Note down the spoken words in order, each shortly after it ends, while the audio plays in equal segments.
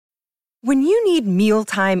When you need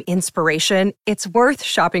mealtime inspiration, it's worth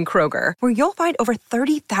shopping Kroger, where you'll find over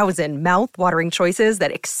 30,000 mouth-watering choices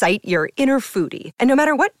that excite your inner foodie. And no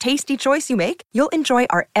matter what tasty choice you make, you'll enjoy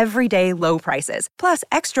our everyday low prices, plus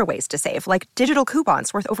extra ways to save, like digital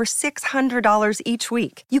coupons worth over $600 each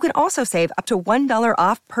week. You can also save up to $1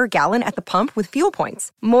 off per gallon at the pump with fuel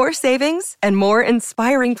points. More savings and more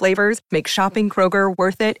inspiring flavors make shopping Kroger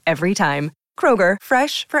worth it every time. Kroger,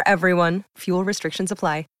 fresh for everyone. Fuel restrictions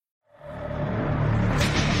apply.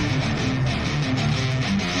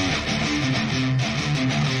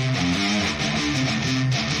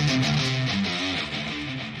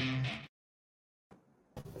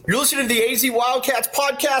 You're listening to the AZ Wildcats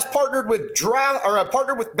podcast, partnered with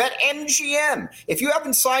BetMGM. If you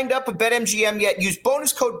haven't signed up with BetMGM yet, use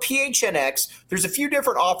bonus code PHNX. There's a few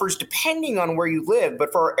different offers depending on where you live,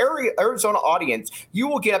 but for our Arizona audience, you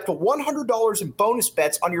will get up to $100 in bonus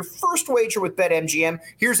bets on your first wager with BetMGM.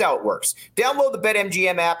 Here's how it works. Download the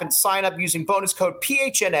BetMGM app and sign up using bonus code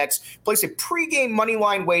PHNX. Place a pregame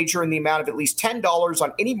moneyline wager in the amount of at least $10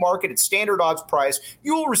 on any market at standard odds price.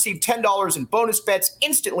 You will receive $10 in bonus bets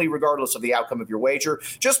instantly, regardless of the outcome of your wager.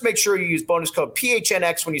 Just make sure you use bonus code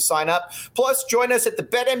PHNX when you sign up. Plus, join us at the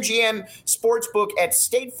BetMGM Sportsbook at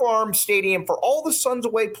State Farm Stadium for all the Suns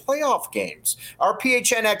away playoff games. Our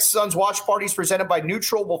PHNX Suns watch parties presented by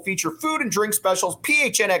Neutral will feature food and drink specials,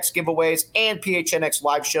 PHNX giveaways, and PHNX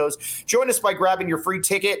live shows. Join us by grabbing your free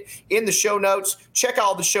ticket in the show notes. Check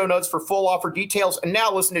out the show notes for full offer details. And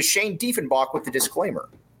now listen to Shane Diefenbach with the disclaimer.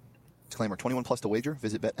 Disclaimer, 21 plus to wager.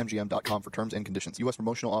 Visit BetMGM.com for terms and conditions. U.S.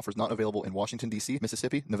 promotional offers not available in Washington, D.C.,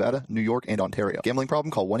 Mississippi, Nevada, New York, and Ontario. Gambling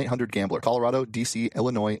problem? Call 1-800-GAMBLER. Colorado, D.C.,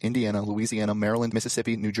 Illinois, Indiana, Louisiana, Maryland,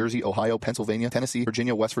 Mississippi, New Jersey, Ohio, Pennsylvania, Tennessee,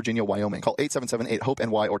 Virginia, West Virginia, Wyoming. Call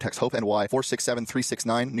 877-8-HOPE-NY or text HOPE-NY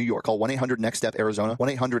 467-369. New York. Call 1-800-NEXT-STEP, Arizona.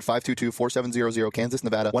 1-800-522-4700, Kansas,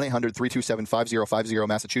 Nevada. 1-800-327-5050,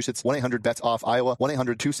 Massachusetts. 1-800-BETS-OFF, Iowa.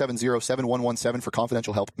 1-800-270-7117 for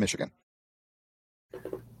confidential help, Michigan.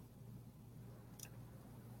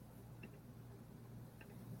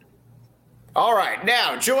 All right,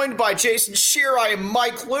 now joined by Jason Shear, I am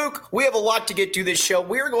Mike Luke. We have a lot to get to this show.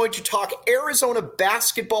 We are going to talk Arizona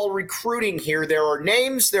basketball recruiting here. There are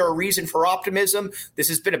names, there are reason for optimism. This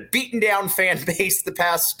has been a beaten down fan base the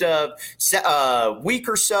past week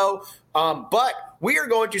or so. But we are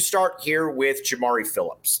going to start here with Jamari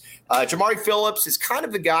Phillips. Jamari Phillips is kind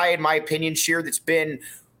of the guy, in my opinion, Shear, that's been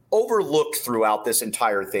overlooked throughout this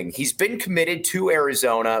entire thing. He's been committed to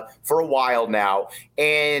Arizona for a while now.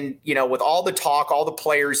 And, you know, with all the talk, all the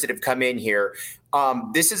players that have come in here,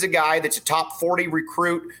 this is a guy that's a top 40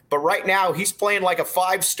 recruit. But right now he's playing like a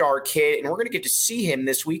 5-star kid, and we're going to get to see him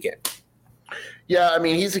this weekend. Yeah, I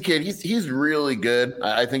mean, he's a kid. He's really good.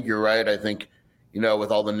 I think you're right. I think, you know,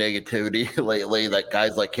 with all the negativity lately, that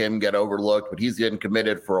guys like him get overlooked, but he's getting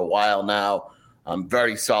committed for a while now.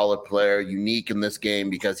 Very solid player, unique in this game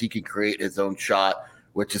because he can create his own shot,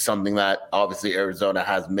 which is something that obviously Arizona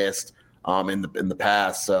has missed in the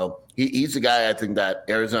past. So he's a guy I think that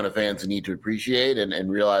Arizona fans need to appreciate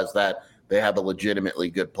and realize that they have a legitimately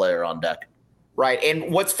good player on deck. Right.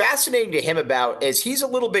 And what's fascinating to him about is he's a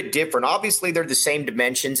little bit different. Obviously, they're the same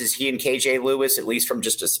dimensions as he and KJ Lewis, at least from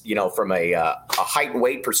just from a height and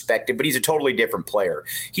weight perspective. But he's a totally different player.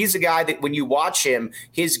 He's a guy that when you watch him,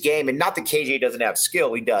 his game, and not that KJ doesn't have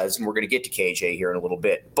skill, he does. And we're going to get to KJ here in a little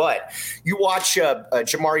bit. But you watch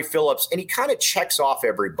Jamari Phillips, and he kind of checks off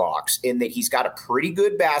every box in that he's got a pretty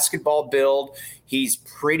good basketball build. He's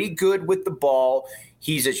pretty good with the ball.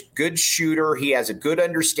 He's a good shooter. He has a good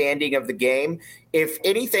understanding of the game. If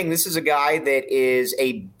anything, this is a guy that is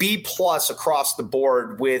a B+ across the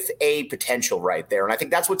board with A potential right there. And I think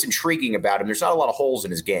that's what's intriguing about him. There's not a lot of holes in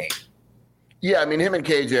his game. Yeah, I mean, him and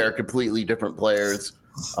KJ are completely different players.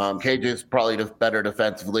 KJ is probably better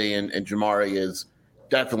defensively, and Jamari is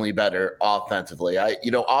definitely better offensively.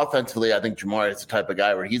 Offensively, I think Jamari is the type of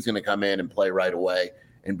guy where he's going to come in and play right away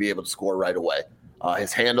and be able to score right away.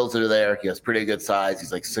 His handles are there. He has pretty good size.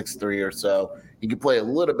 He's like 6'3" or so. He can play a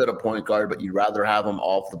little bit of point guard, but you'd rather have him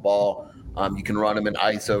off the ball. You can run him in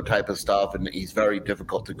ISO type of stuff, and he's very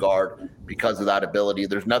difficult to guard because of that ability.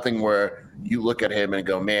 There's nothing where you look at him and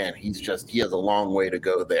go, man, he has a long way to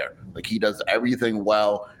go there. Like, he does everything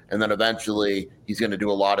well, and then eventually he's going to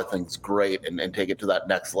do a lot of things great and take it to that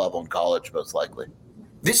next level in college, most likely.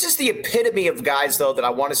 This is the epitome of guys, though, that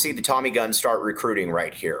I want to see the Tommy Gun start recruiting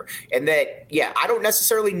right here. And that, yeah, I don't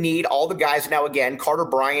necessarily need all the guys. Now, again, Carter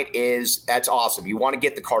Bryant that's awesome. You want to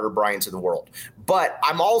get the Carter Bryants of the world. But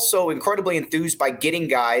I'm also incredibly enthused by getting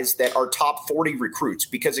guys that are top 40 recruits.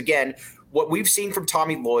 Because, again, what we've seen from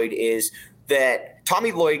Tommy Lloyd is that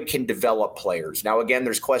Tommy Lloyd can develop players. Now, again,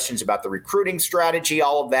 there's questions about the recruiting strategy,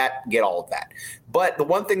 all of that, get all of that. But the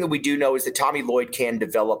one thing that we do know is that Tommy Lloyd can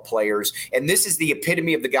develop players. And this is the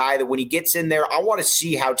epitome of the guy that when he gets in there, I want to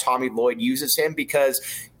see how Tommy Lloyd uses him, because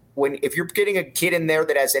if you're getting a kid in there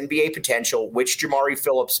that has NBA potential, which Jamari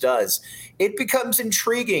Phillips does, it becomes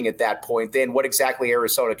intriguing at that point then what exactly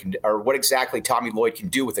Arizona can, or what exactly Tommy Lloyd can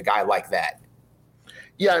do with a guy like that.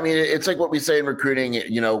 Yeah, I mean, it's like what we say in recruiting.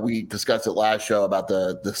 We discussed it last show about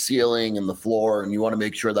the ceiling and the floor, and you want to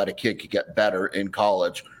make sure that a kid could get better in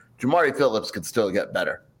college. Jamari Phillips could still get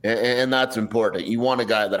better, and that's important. You want a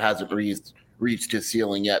guy that hasn't reached his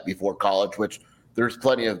ceiling yet before college, which there's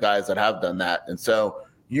plenty of guys that have done that. And so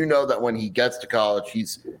that when he gets to college,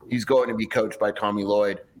 he's going to be coached by Tommy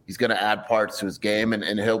Lloyd. He's going to add parts to his game,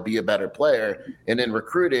 and he'll be a better player. And in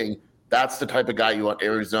recruiting, that's the type of guy you want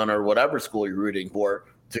Arizona or whatever school you're rooting for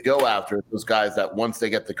to go after, those guys that once they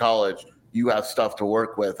get to college, you have stuff to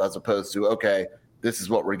work with, as opposed to, okay, this is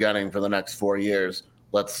what we're getting for the next 4 years.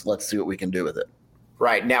 Let's see what we can do with it.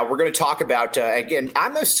 Right. Now, we're going to talk about, again,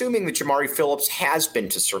 I'm assuming that Jamari Phillips has been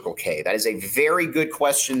to Circle K. That is a very good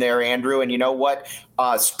question there, Andrew. And you know what?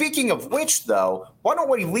 Speaking of which, though, why don't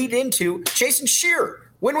we lead into Jason Scheer?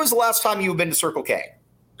 When was the last time you've been to Circle K?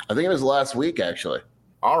 I think it was last week, actually.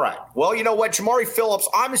 All right. Well, you know what? Jamari Phillips,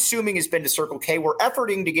 I'm assuming, has been to Circle K. We're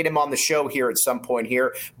efforting to get him on the show here at some point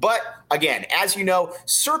here. But again, as you know,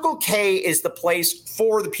 Circle K is the place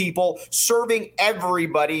for the people, serving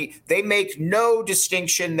everybody. They make no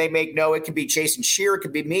distinction. It could be Jason Scheer. It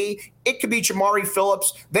could be me. It could be Jamari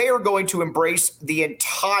Phillips. They are going to embrace the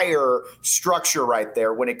entire structure right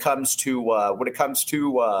there when it comes to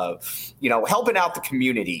helping out the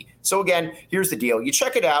community. So again, here's the deal. You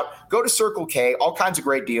check it out. Go to Circle K. All kinds of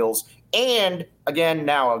great deals. And again,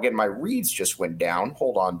 my reads just went down.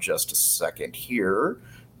 Hold on just a second here.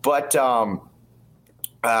 But wow,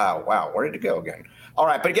 where did it go again? All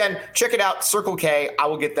right, but again, check it out, Circle K. I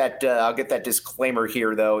will get that. I'll get that disclaimer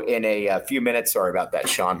here though in a few minutes. Sorry about that,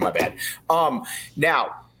 Sean. My bad.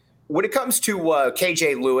 Now, when it comes to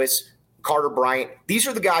KJ Lewis, Carter Bryant, these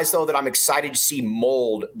are the guys though that I'm excited to see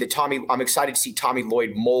I'm excited to see Tommy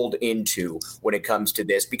Lloyd mold into when it comes to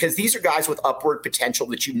this, because these are guys with upward potential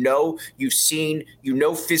that you've seen,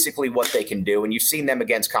 physically what they can do, and you've seen them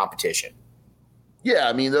against competition. Yeah,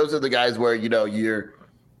 I mean, those are the guys where you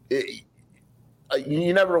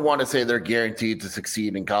never want to say they're guaranteed to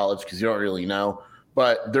succeed in college because you don't really know,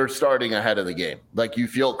 but they're starting ahead of the game. Like, you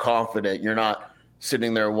feel confident. You're not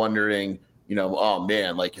sitting there wondering, oh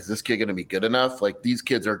man, like, is this kid going to be good enough? Like, these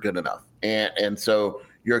kids are good enough. And so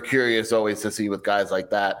you're curious always to see with guys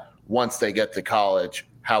like that, once they get to college,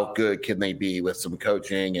 how good can they be with some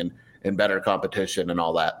coaching and better competition and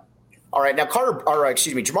all that. All right. Now,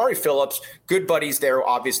 Jamari Phillips, good buddies there,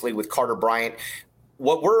 obviously, with Carter Bryant.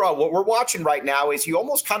 What we're watching right now is you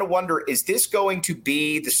almost kind of wonder, is this going to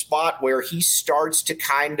be the spot where he starts to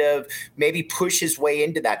kind of maybe push his way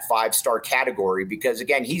into that 5-star category? Because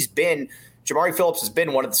again, Jamari Phillips has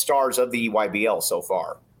been one of the stars of the EYBL so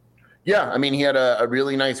far. Yeah, I mean, he had a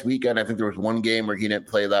really nice weekend. I think there was one game where he didn't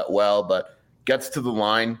play that well, but gets to the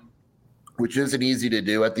line, which isn't easy to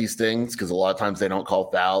do at these things because a lot of times they don't call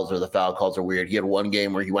fouls or the foul calls are weird. He had one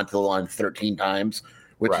game where he went to the line 13 times,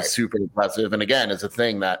 which is super impressive. And again, it's a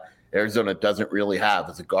thing that Arizona doesn't really have,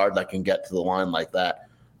 as a guard that can get to the line like that.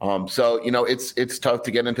 So it's tough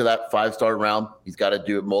to get into that 5-star realm. He's got to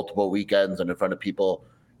do it multiple weekends and in front of people,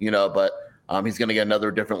 but he's going to get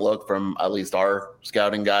another different look from at least our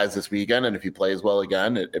scouting guys this weekend. And if he plays well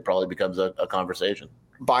again, it probably becomes a conversation.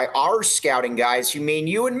 By our scouting guys, you mean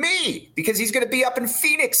you and me, because he's going to be up in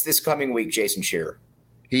Phoenix this coming week, Jason Scheer.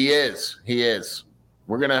 He is.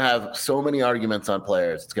 We're going to have so many arguments on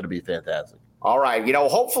players. It's going to be fantastic. All right.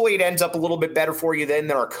 Hopefully it ends up a little bit better for you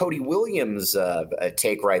than our Cody Williams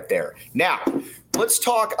take right there. Now, let's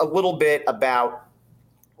talk a little bit, though, about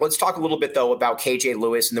KJ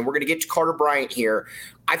Lewis, and then we're going to get to Carter Bryant here.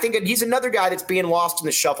 I think he's another guy that's being lost in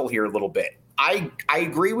the shuffle here a little bit. I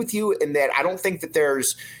agree with you in that I don't think that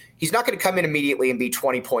he's not going to come in immediately and be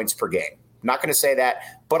 20 points per game. I'm not going to say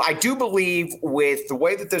that, but I do believe with the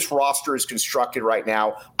way that this roster is constructed right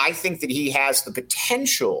now, I think that he has the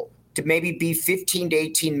potential to maybe be 15 to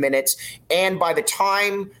 18 minutes. And by the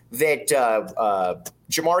time that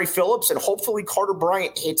Jamari Phillips and hopefully Carter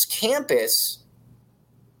Bryant hits campus,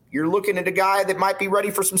 you're looking at a guy that might be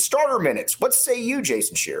ready for some starter minutes. What say you,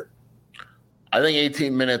 Jason Scheer? I think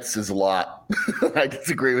 18 minutes is a lot. I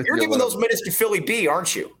disagree with you. You're giving those minutes to Philly B,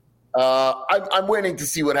 aren't you? I'm waiting to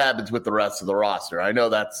see what happens with the rest of the roster. I know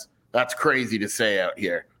that's crazy to say out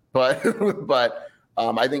here, but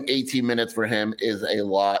I think 18 minutes for him is a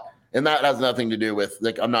lot. And that has nothing to do with,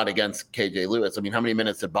 like, I'm not against KJ Lewis. I mean, how many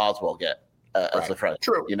minutes did Boswell get as a freshman?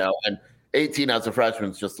 True. And 18 as a freshman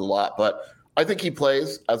is just a lot. But I think he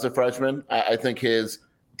plays as a freshman. I think his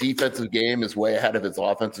defensive game is way ahead of his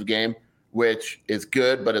offensive game, which is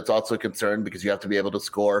good, but it's also a concern because you have to be able to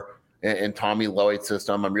score in Tommy Lloyd's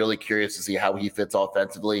system. I'm really curious to see how he fits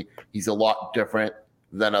offensively. He's a lot different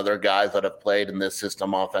than other guys that have played in this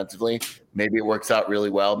system offensively. Maybe it works out really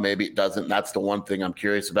well. Maybe it doesn't. That's the one thing I'm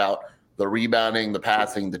curious about. The rebounding, the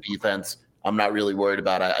passing, the defense, I'm not really worried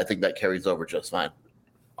about. I think that carries over just fine.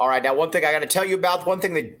 All right, now one thing I got to tell you about, one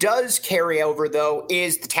thing that does carry over, though,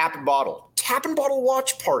 is the tap and bottle. Tap and bottle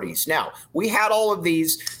watch parties. Now, we had all of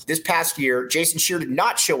these this past year. Jason Shear did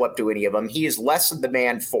not show up to any of them. He is less of the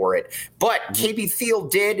man for it. But KB Thiel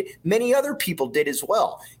did. Many other people did as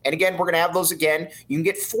well. And again, we're going to have those again. You can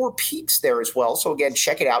get Four Peaks there as well. So again,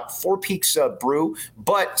 check it out. Four Peaks Brew.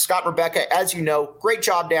 But Scott and Rebecca, as you know, great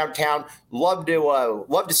job downtown. Love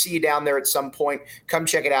to see you down there at some point. Come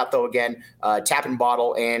check it out, though, again. Tap and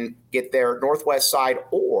bottle and get their northwest side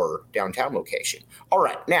or downtown location. All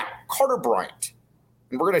right, now, Carter Bryant.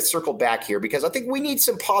 And we're going to circle back here because I think we need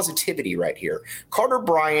some positivity right here. Carter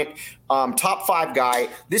Bryant, top 5 guy.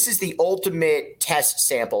 This is the ultimate test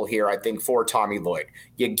sample here, I think, for Tommy Lloyd.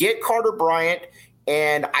 You get Carter Bryant,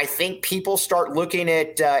 and I think people start looking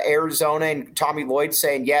at Arizona and Tommy Lloyd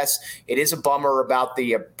saying, yes, it is a bummer about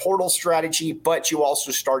the portal strategy, but you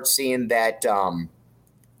also start seeing that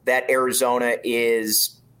that Arizona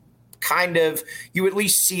is kind of – you at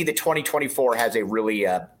least see that 2024 has a really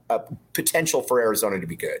a potential for Arizona to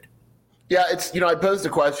be good. Yeah, it's, I posed a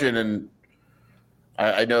question, and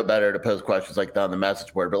I know better to post questions like that on the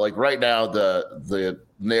message board, but like right now the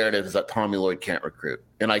narrative is that Tommy Lloyd can't recruit.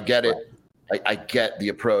 And I get it. I get the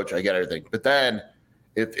approach. I get everything. But then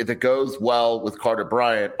if it goes well with Carter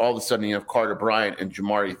Bryant, all of a sudden you have Carter Bryant and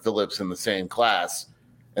Jamari Phillips in the same class,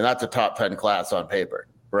 and that's a top 10 class on paper,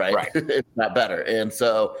 right? It's not better. And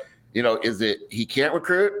so, is it he can't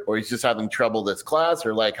recruit or he's just having trouble this class,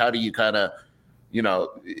 or like how do you kind of,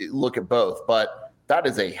 look at both? But that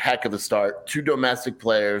is a heck of a start. 2 domestic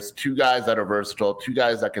players, 2 guys that are versatile, 2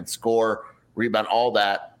 guys that can score, rebound, all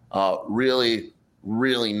that. Really,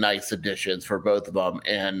 really nice additions for both of them,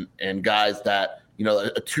 and guys that,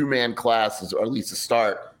 a 2-man class is, or at least a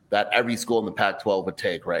start that every school in the Pac-12 would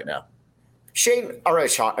take right now. Sean,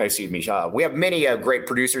 we have many great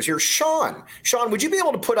producers here. Sean, would you be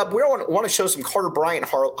able to put up, we want to show some Carter Bryant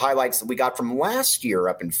highlights that we got from last year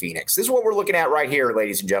up in Phoenix. This is what we're looking at right here,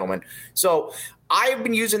 ladies and gentlemen. So I've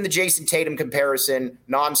been using the Jason Tatum comparison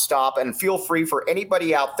nonstop, and feel free for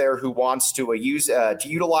anybody out there who wants to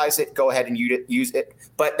utilize it, go ahead and use it.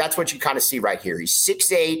 But that's what you kind of see right here. He's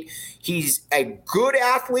 6'8". He's a good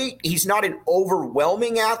athlete. He's not an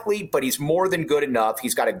overwhelming athlete, but he's more than good enough.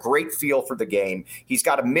 He's got a great feel for the game. He's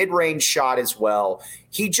got a mid-range shot as well.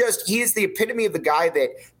 He is the epitome of the guy that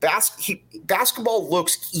basketball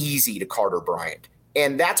looks easy to Carter Bryant.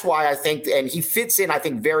 And that's why I think, and he fits in, I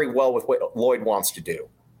think, very well with what Lloyd wants to do.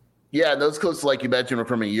 Yeah, and those clips, like you mentioned, were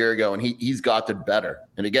from a year ago, and he's gotten better.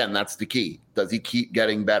 And again, that's the key. Does he keep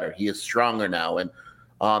getting better? He is stronger now, and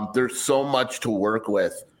there's so much to work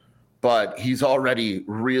with, but he's already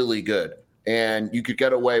really good. And you could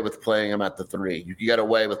get away with playing him at the 3. You could get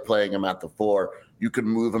away with playing him at the 4. You could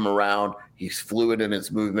move him around. He's fluid in his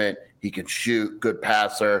movement. He can shoot, good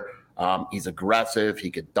passer. He's aggressive. He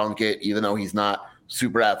could dunk it, even though he's not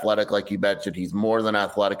super athletic, like you mentioned. He's more than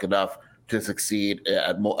athletic enough to succeed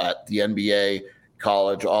at the NBA,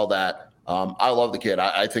 college, all that. I love the kid.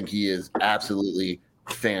 I think he is absolutely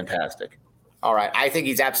fantastic. All right. I think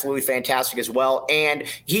he's absolutely fantastic as well. And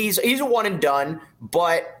he's a one and done,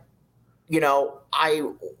 but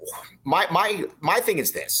my thing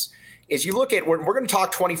is this. Is you look at, we're going to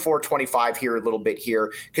talk 24, 25 here a little bit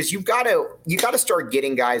here, because you got to start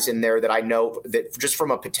getting guys in there that I know that just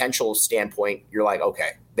from a potential standpoint, you're like,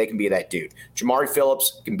 okay, they can be that dude. Jamari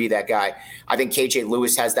Phillips can be that guy. I think KJ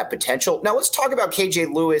Lewis has that potential. Now let's talk about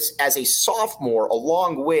KJ Lewis as a sophomore,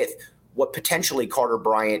 along with what potentially Carter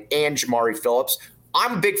Bryant and Jamari Phillips.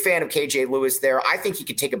 I'm a big fan of KJ Lewis there. I think he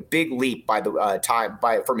could take a big leap by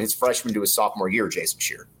the from his freshman to his sophomore year, Jason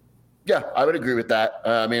Shear. Yeah, I would agree with that.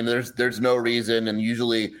 I mean, there's no reason, and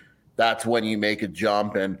usually that's when you make a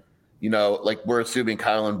jump. And, like we're assuming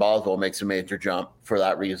Kylan Boswell makes a major jump for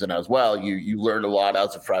that reason as well. You learned a lot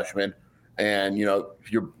as a freshman, and,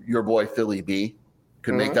 your boy Philly B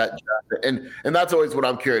could make that jump. And that's always what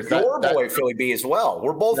I'm curious. Your boy Philly B as well.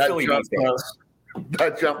 We're both Philly B fans.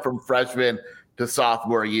 That jump from freshman to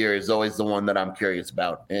sophomore year is always the one that I'm curious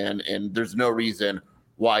about. And there's no reason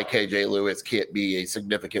why KJ Lewis can't be a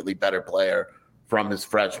significantly better player from his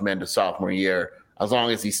freshman to sophomore year, as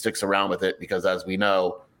long as he sticks around with it, because as we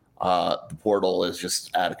know, the portal is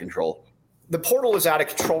just out of control. The portal is out of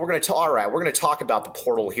control. We're going to talk about the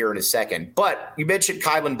portal here in a second. But you mentioned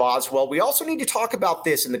Kylan Boswell. We also need to talk about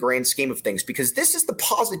this in the grand scheme of things, because this is the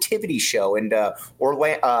positivity show. And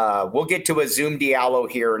we'll get to a Zoom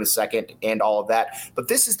Diallo here in a second and all of that. But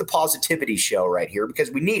this is the positivity show right here,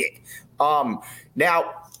 because we need it.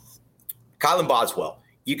 Now, Kylan Boswell,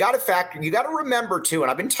 you got to remember too,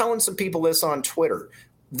 and I've been telling some people this on Twitter,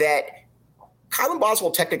 that Kylan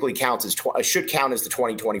Boswell technically should count as the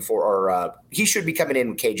 2024, or he should be coming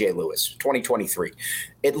in with KJ Lewis, 2023.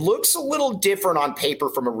 It looks a little different on paper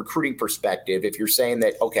from a recruiting perspective if you're saying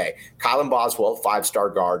that, okay, Kylan Boswell,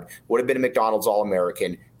 5-star guard, would have been a McDonald's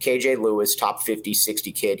All-American. KJ Lewis, top 50,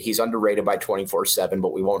 60 kid. He's underrated by 24/7,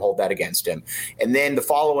 but we won't hold that against him. And then the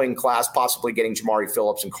following class, possibly getting Jamari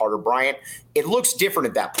Phillips and Carter Bryant. It looks different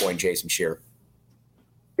at that point, Jason Scheer.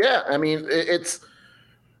 Yeah, I mean, it's –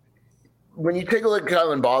 when you take a look at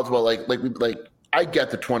Kylan Boswell, like I get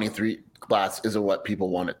the 23 class isn't what people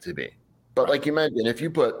want it to be. But like you mentioned, if you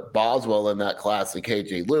put Boswell in that class like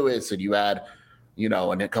KJ Lewis and you add,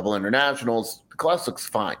 and a couple internationals, the class looks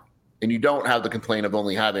fine. And you don't have the complaint of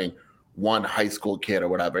only having one high school kid or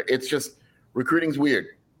whatever. It's just recruiting's weird.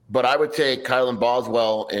 But I would take Kylan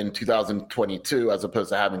Boswell in 2022 as opposed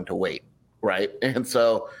to having to wait, right? And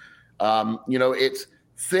so, it's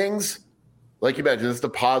things – like you mentioned, this is the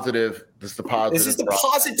positive. This is the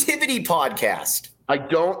positivity podcast. I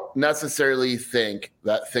don't necessarily think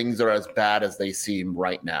that things are as bad as they seem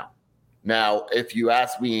right now. Now, if you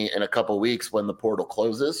ask me in a couple of weeks when the portal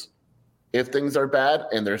closes, if things are bad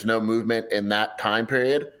and there's no movement in that time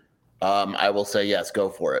period, I will say yes, go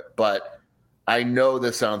for it. But I know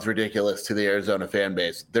this sounds ridiculous to the Arizona fan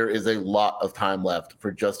base. There is a lot of time left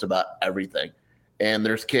for just about everything, and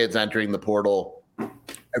there's kids entering the portal.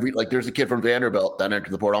 There's a kid from Vanderbilt that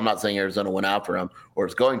entered the portal. I'm not saying Arizona went after him or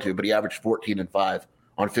is going to, but he averaged 14 and 5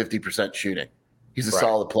 on 50% shooting. He's a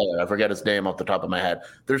solid player. I forget his name off the top of my head.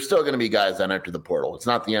 There's still going to be guys that enter the portal. It's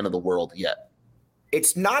not the end of the world yet.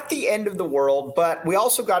 It's not the end of the world, but we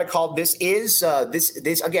also got to call this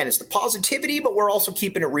again, it's the positivity, but we're also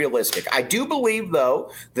keeping it realistic. I do believe, though,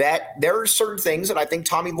 that there are certain things that I think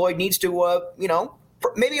Tommy Lloyd needs to,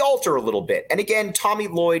 maybe alter a little bit. And again, Tommy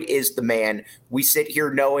Lloyd is the man. We sit here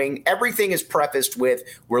knowing everything is prefaced with,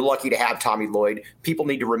 we're lucky to have Tommy Lloyd. People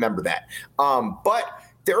need to remember that. But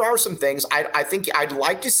there are some things I think I'd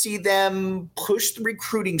like to see them push the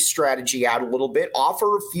recruiting strategy out a little bit,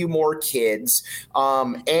 offer a few more kids,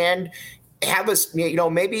 and have us,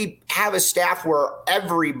 maybe have a staff where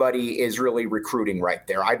everybody is really recruiting right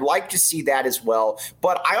there. I'd like to see that as well.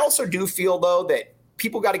 But I also do feel, though, that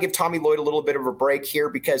people got to give Tommy Lloyd a little bit of a break here,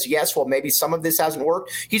 because yes, well, maybe some of this hasn't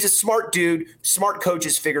worked. He's a smart dude. Smart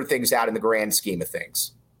coaches figure things out in the grand scheme of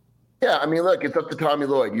things. Yeah, I mean, look, it's up to Tommy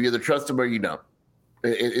Lloyd. You either trust him or you don't.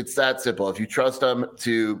 It's that simple. If you trust him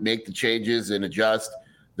to make the changes and adjust,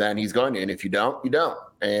 then he's going to. And if you don't, you don't.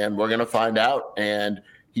 And we're going to find out. And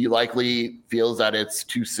he likely feels that it's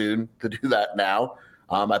too soon to do that now.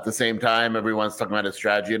 At the same time, everyone's talking about his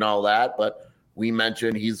strategy and all that, but we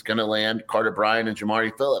mentioned he's going to land Carter Bryant and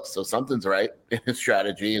Jamari Phillips. So something's right in his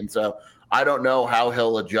strategy. And so I don't know how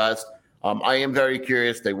he'll adjust. I am very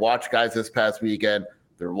curious. They watched guys this past weekend.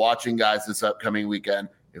 They're watching guys this upcoming weekend.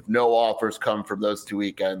 If no offers come from those 2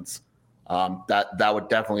 weekends, that would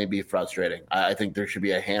definitely be frustrating. I think there should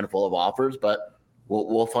be a handful of offers, but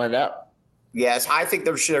we'll find out. Yes, I think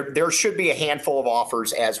there should be a handful of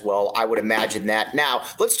offers as well. I would imagine that. Now,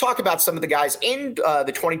 let's talk about some of the guys in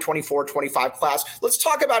the 2024-25 class. Let's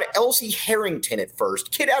talk about Elsie Harrington at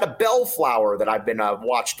first. Kid out of Bellflower that I've been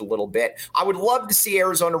watched a little bit. I would love to see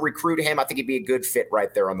Arizona recruit him. I think he'd be a good fit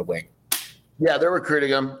right there on the wing. Yeah, they're recruiting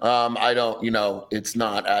him. I don't, it's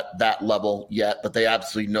not at that level yet, but they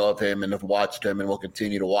absolutely know of him and have watched him and will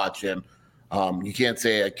continue to watch him. You can't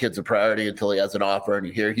say a kid's a priority until he has an offer, and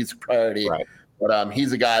you hear he's a priority. Right. But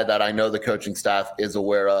he's a guy that I know the coaching staff is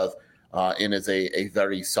aware of and is a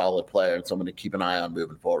very solid player, and so I'm going to keep an eye on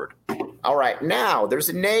moving forward. All right. Now, there's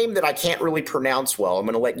a name that I can't really pronounce well. I'm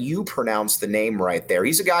going to let you pronounce the name right there.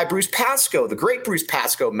 He's a guy, Bruce Pascoe. The great Bruce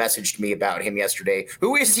Pascoe messaged me about him yesterday.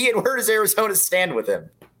 Who is he, and where does Arizona stand with him?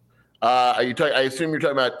 I assume you're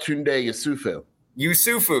talking about Tunde Yusufu.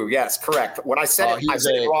 Yusufu, yes, correct. When I said I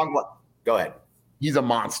said it wrong. Go ahead. He's a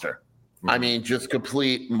monster. I mean, just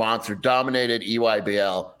complete monster. Dominated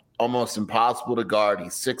EYBL. Almost impossible to guard.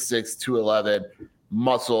 He's 6'6", 211,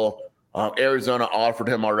 muscle. Arizona offered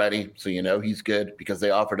him already, so he's good because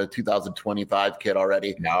they offered a 2025 kid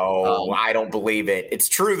already. No, I don't believe it. It's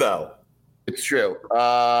true, though. It's true.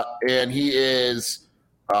 And he is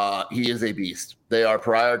a beast. They are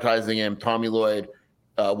prioritizing him. Tommy Lloyd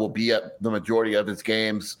will be at the majority of his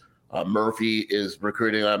games. Murphy is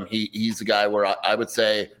recruiting him. He's the guy where I would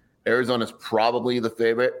say Arizona's probably the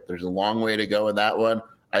favorite. There's a long way to go in that one.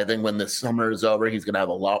 I think when this summer is over, he's going to have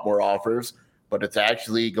a lot more offers, but it's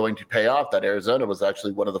actually going to pay off that Arizona was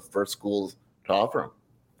actually one of the first schools to offer him.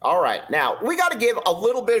 All right. Now, we got to give a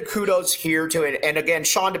little bit of kudos here to it. And again,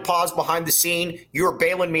 Sean DePaz behind the scene. You're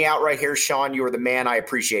bailing me out right here, Sean. You're the man. I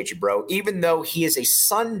appreciate you, bro. Even though he is a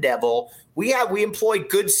Sun Devil, we employ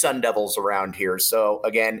good Sun Devils around here. So,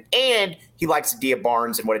 again, and he likes Adia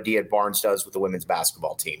Barnes and what Adia Barnes does with the women's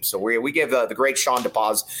basketball team. So we give the great Sean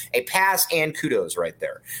DePaz a pass and kudos right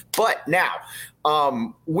there. But now,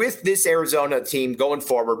 with this Arizona team going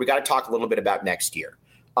forward, we got to talk a little bit about next year.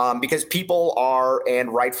 Because people are,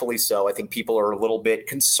 and rightfully so, I think people are a little bit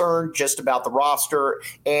concerned just about the roster.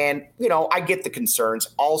 And, I get the concerns.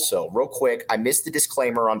 Also, real quick, I missed the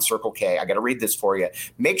disclaimer on Circle K. I got to read this for you.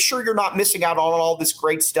 Make sure you're not missing out on all this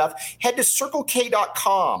great stuff. Head to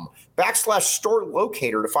circlek.com/store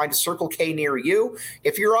locator to find a Circle K near you.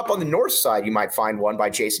 If you're up on the north side, you might find one by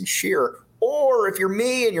Jason Shearer. Or if you're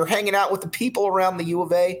me and you're hanging out with the people around the U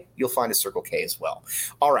of A, you'll find a Circle K as well.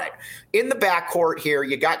 All right. In the backcourt here,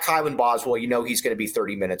 you got Kylan Boswell. He's going to be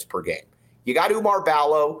 30 minutes per game. You got Umar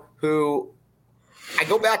Ballo, who I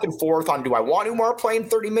go back and forth on, do I want Umar playing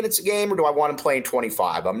 30 minutes a game or do I want him playing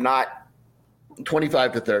 25? I'm not.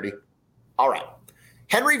 25 to 30. All right.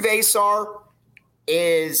 Henry Vasar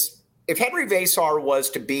is – if Henry Vasar was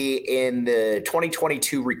to be in the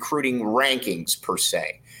 2022 recruiting rankings per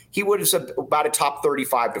se, he would have about a top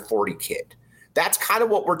 35 to 40 kid. That's kind of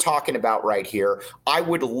what we're talking about right here. I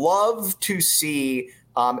would love to see,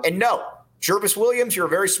 and no, Jervis Williams, you're a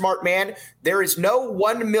very smart man. There is no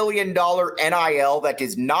 $1 million NIL that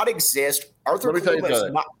does not exist. Arthur Kluma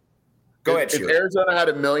is not. Go ahead, If Arizona had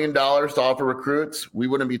 $1 million to offer recruits, we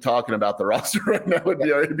wouldn't be talking about the roster right now.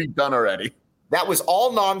 It'd be done already. That was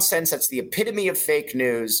all nonsense. That's the epitome of fake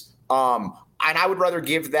news. And I would rather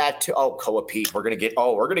give that to Koa Pete. We're gonna get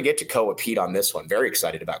to Koa Pete on this one. Very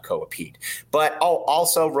excited about Koa Pete. But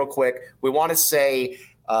also real quick, we want to say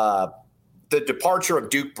the departure of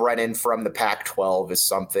Duke Brennan from the Pac-12 is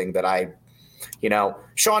something that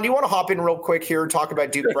Sean, do you want to hop in real quick here and talk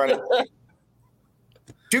about Duke Brennan?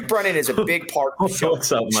 Duke Brennan is a big part of the show.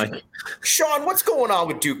 What's up, Mike? Sean, what's going on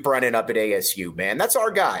with Duke Brennan up at ASU, man? That's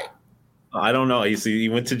our guy. I don't know. He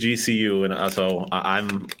went to GCU, and so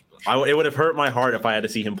it would have hurt my heart if I had to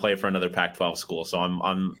see him play for another Pac-12 school. So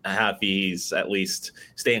I'm happy he's at least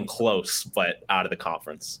staying close, but out of the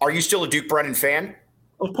conference. Are you still a Duke Brennan fan?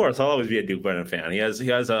 Of course, I'll always be a Duke Brennan fan. He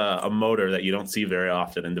has a motor that you don't see very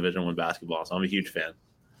often in Division I basketball. So I'm a huge fan.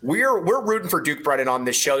 We're rooting for Duke Brennan on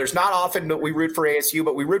this show. There's not often that we root for ASU,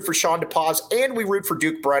 but we root for Sean DePaz and we root for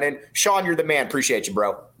Duke Brennan. Sean, you're the man. Appreciate you,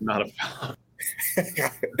 bro. Not a problem.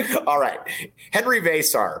 All right. Henry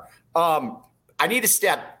Vasar. I need a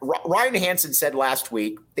step. Ryan Hansen said last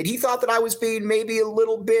week that he thought that I was being maybe a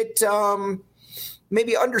little bit,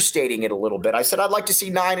 maybe understating it a little bit. I said, I'd like to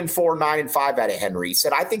see 9-4, 9-5 out of Henry. He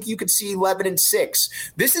said, I think you could see 11-6.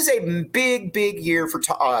 This is a big, big year for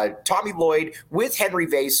Tommy Lloyd with Henry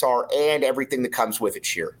Vasar and everything that comes with it,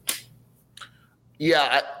 Sheer.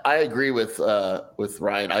 Yeah, I agree with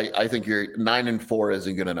Ryan. I think your 9-4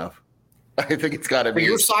 isn't good enough. I think it's got to be. But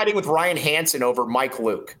you're siding with Ryan Hansen over Mike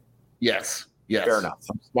Luke. Yes. Fair enough.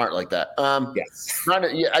 I'm smart like that. Yes.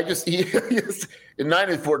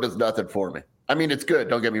 9-4 does nothing for me. I mean, it's good.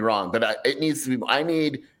 Don't get me wrong, but it needs to be. I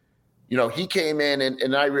need, he came in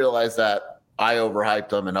and I realized that I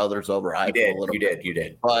overhyped him and others overhyped him a little bit. You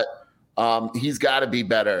did. But he's got to be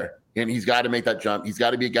better and he's got to make that jump. He's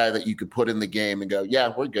got to be a guy that you could put in the game and go,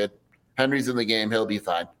 yeah, we're good. Henry's in the game. He'll be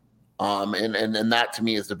fine. And that to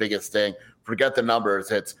me is the biggest thing. Forget the numbers.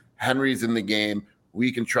 It's Henry's in the game.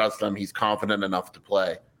 We can trust him. He's confident enough to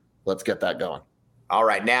play. Let's get that going. All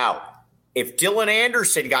right. Now, if Dylan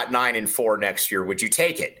Anderson got 9-4 next year, would you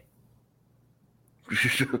take it?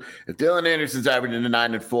 If Dylan Anderson's averaging a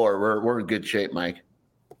 9-4, we're in good shape, Mike.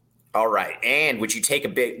 All right. And would you take a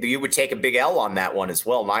big L on that one as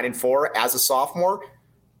well? 9-4 as a sophomore?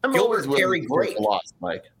 I'm always willing to take a loss,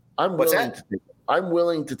 Mike. I'm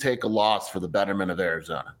willing to take a loss for the betterment of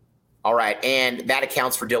Arizona. All right. And that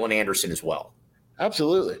accounts for Dylan Anderson as well.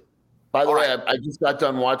 Absolutely. By the way, I just got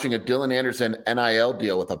done watching a Dylan Anderson NIL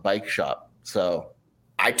deal with a bike shop. So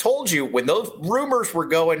I told you when those rumors were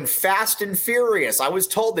going fast and furious, I was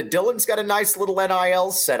told that Dylan's got a nice little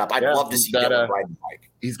NIL setup. I'd love to see Dylan ride the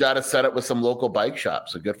bike. He's got a setup with some local bike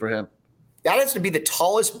shops. So good for him. That has to be the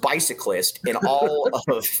tallest bicyclist in all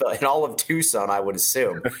of Tucson, I would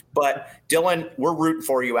assume. But Dylan, we're rooting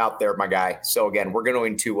for you out there, my guy. So again, we're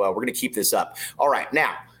going to keep this up. All right,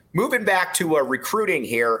 now moving back to recruiting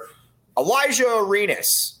here, Elijah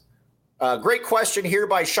Arenas. Great question here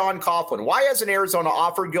by Sean Coughlin. Why hasn't Arizona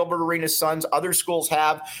offered Gilbert Arenas' sons? Other schools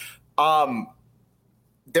have.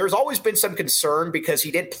 There's always been some concern because he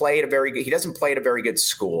doesn't play at a very good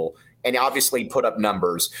school. And obviously put up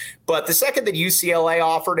numbers. But the second that UCLA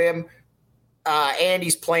offered him and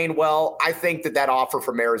he's playing well, I think that offer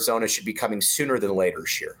from Arizona should be coming sooner than later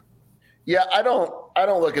this year. Yeah, I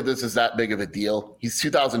don't look at this as that big of a deal. He's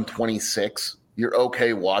 2026. You're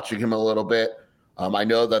okay watching him a little bit. I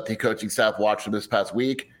know that the coaching staff watched him this past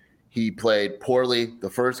week. He played poorly the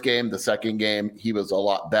first game. The second game, he was a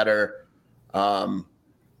lot better. And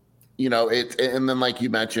then like you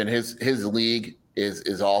mentioned, his league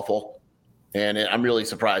is awful. And I'm really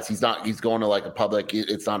surprised he's going to like a public,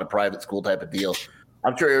 it's not a private school type of deal.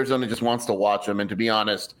 I'm sure Arizona just wants to watch him. And to be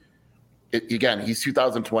honest, again, he's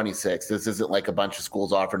 2026. This isn't like a bunch of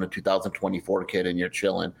schools offering a 2024 kid and you're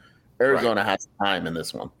chilling. Arizona has time in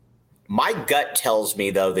this one. My gut tells me,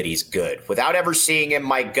 though, that he's good. Without ever seeing him,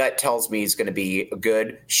 my gut tells me he's going to be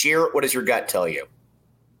good. Sheer, what does your gut tell you?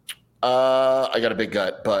 I got a big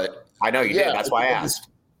gut, but I know you did. That's why I asked.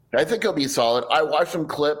 I think he'll be solid. I watched some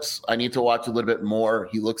clips. I need to watch a little bit more.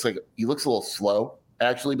 He looks a little slow,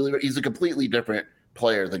 actually, believe it. He's a completely different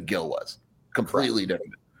player than Gil was. Completely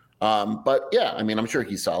different. But yeah, I mean, I'm sure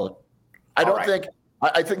he's solid. I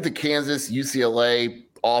think the Kansas UCLA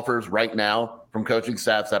offers right now from coaching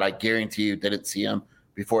staffs that I guarantee you didn't see him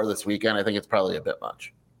before this weekend. I think it's probably a bit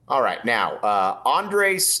much. All right. Now,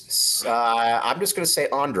 Andres, I'm just going to say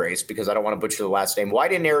Andres because I don't want to butcher the last name. Why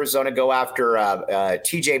didn't Arizona go after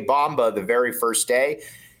TJ Bamba the very first day?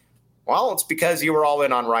 Well, it's because you were all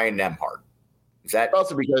in on Ryan Nembhard. Is that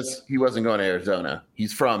also because he wasn't going to Arizona?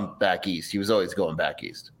 He's from back east. He was always going back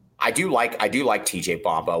east. I do like TJ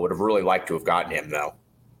Bamba. I would have really liked to have gotten him, though.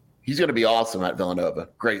 He's going to be awesome at Villanova.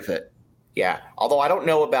 Great fit. Yeah, although I don't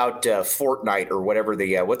know about Fortnite or whatever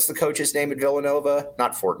what's the coach's name at Villanova?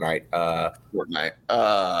 Not Fortnite. Fortnite.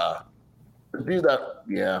 Do that.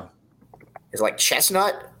 Yeah. It's like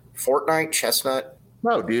Chestnut? Fortnite? Chestnut?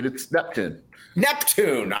 No, dude, it's Neptune.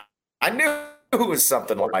 Neptune. I knew it was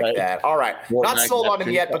something like that. All right. Fortnite, not sold on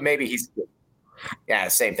him yet, but maybe he's good. Yeah,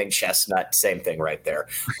 same thing. Chestnut. Same thing right there.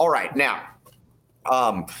 All right. Now,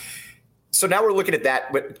 so now we're looking at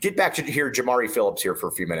that, but get back to here, Jamari Phillips here for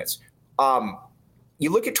a few minutes.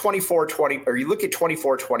 You look at 24-20 or you look at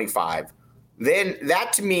 24-25, then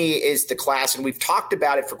that to me is the class, and we've talked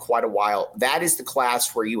about it for quite a while. That is the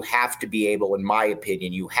class where you have to be able, in my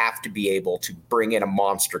opinion, you have to be able to bring in a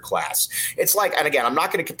monster class. It's like, and again, I'm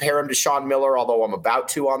not going to compare him to Sean Miller, although I'm about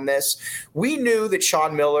to on this. We knew that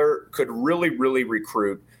Sean Miller could really, really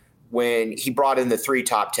recruit when he brought in the 3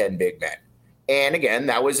 top 10 big men. And again,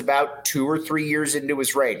 that was about 2 or 3 years into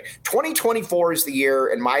his reign. 2024 is the year,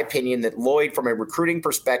 in my opinion, that Lloyd, from a recruiting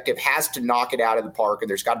perspective, has to knock it out of the park. And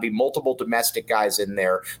there's got to be multiple domestic guys in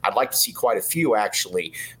there. I'd like to see quite a few,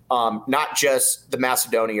 actually, not just the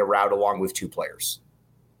Macedonia route along with 2 players.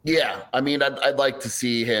 Yeah, I mean, I'd like to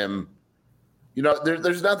see him. You know,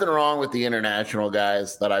 there's nothing wrong with the international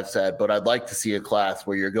guys that I've said, but I'd like to see a class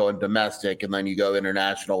where you're going domestic and then you go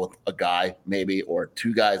international with a guy maybe or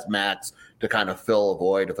 2 guys max to kind of fill a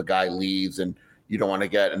void if a guy leaves and you don't want to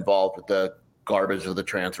get involved with the garbage of the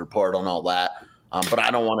transfer portal and all that. But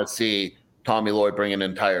I don't want to see Tommy Lloyd bring an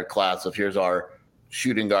entire class of here's our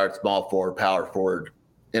shooting guard, small forward, power forward,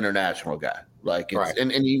 international guy. Like, it's, right.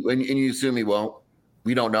 and you assume he won't.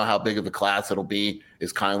 We don't know how big of a class it'll be.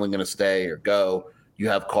 Is Kylan going to stay or go? You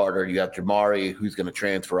have Carter, you have Jamari, who's going to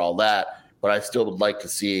transfer, all that. But I still would like to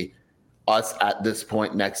see us at this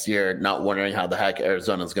point next year not wondering how the heck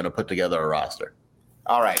Arizona is going to put together a roster.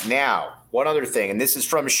 All right. Now, one other thing, and this is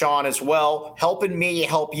from Sean as well, helping me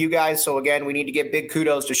help you guys. So, again, we need to give big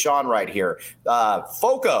kudos to Sean right here.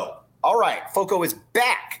 FOCO. All right. FOCO is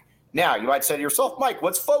back. Now, you might say to yourself, Mike,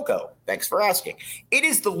 what's FOCO? Thanks for asking. It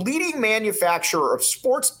is the leading manufacturer of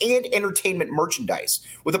sports and entertainment merchandise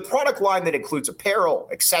with a product line that includes apparel,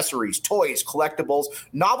 accessories, toys, collectibles,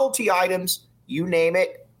 novelty items, you name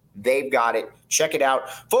it, they've got it. Check it out.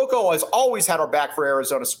 FOCO has always had our back for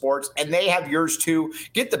Arizona sports, and they have yours too.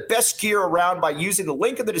 Get the best gear around by using the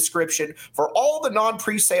link in the description. For all the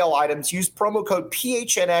non-presale items, use promo code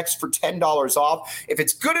PHNX for $10 off. If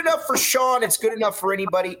it's good enough for Sean, it's good enough for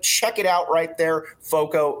anybody. Check it out right there.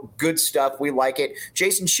 FOCO, good stuff. We like it.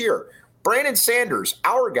 Jason Shearer, Brandon Sanders,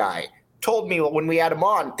 our guy, told me when we had him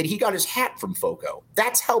on that he got his hat from FOCO.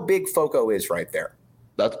 That's how big FOCO is right there.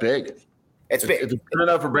 That's big. It's big. It's good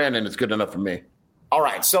enough for Brandon. It's good enough for me. All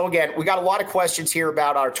right. So, again, we got a lot of questions here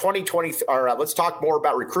about our 2020. Let's talk more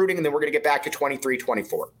about recruiting, and then we're going to get back to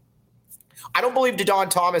 23-24. I don't believe DeDon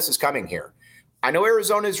Thomas is coming here. I know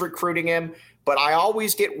Arizona is recruiting him, but I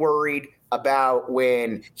always get worried about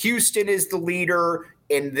when Houston is the leader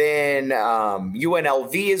and then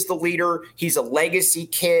UNLV is the leader. He's a legacy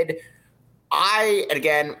kid. I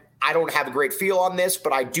don't have a great feel on this,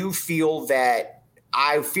 but I do feel that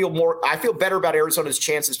I feel better about Arizona's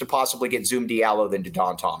chances to possibly get Zoom Diallo than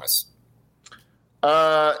DeDon Thomas.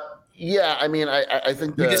 Yeah, I mean, I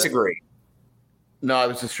think you disagree. No, I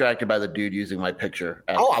was distracted by the dude using my picture.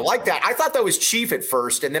 Oh, I like that. I thought that was Chief at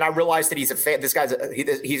first, and then I realized that he's a fan. This guy's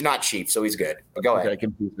he's not Chief, so he's good. But go ahead.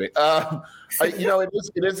 Confused me.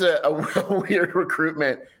 It is a weird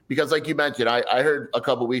recruitment because, like you mentioned, I heard a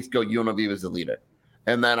couple weeks ago UNLV was the leader,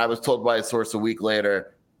 and then I was told by a source a week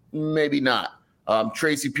later, maybe not.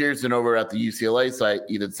 Tracy Pearson over at the UCLA site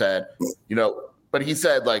even said, but he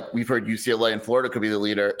said, like, we've heard UCLA and Florida could be the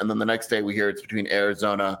leader, and then the next day we hear it's between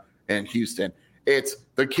Arizona and Houston. It's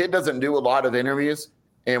the kid doesn't do a lot of interviews,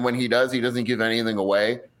 and when he does, he doesn't give anything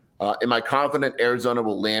away. Am I confident Arizona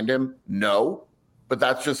will land him? No, but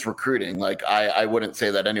that's just recruiting. Like I wouldn't say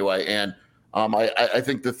that anyway. And I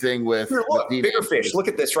think the thing with bigger fish. Look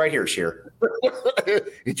at this right here, Sheer.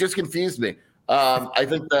 It just confused me. I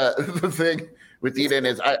think the thing with Eden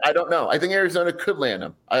is I don't know. I think Arizona could land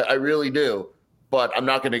him. I really do, but I'm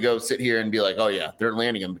not going to go sit here and be like, oh yeah, they're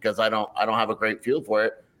landing him because I don't have a great feel for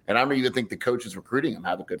it. And I don't even think the coaches recruiting him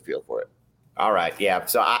have a good feel for it. All right. Yeah.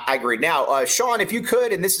 So I agree. Now, Sean, if you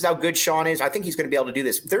could, and this is how good Sean is, I think he's going to be able to do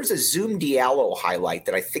this. There's a Zoom Diallo highlight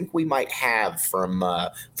that I think we might have from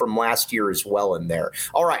last year as well in there.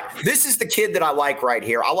 All right. This is the kid that I like right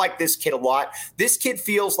here. I like this kid a lot. This kid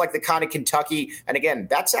feels like the kind of Kentucky. And again,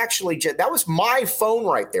 that's actually that was my phone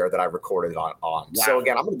right there that I recorded on. Wow. So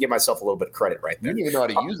again, I'm going to give myself a little bit of credit right there. You didn't even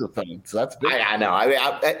know how to use the phone. So that's big. I know.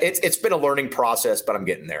 It's been a learning process, but I'm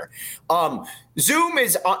getting there. Zoom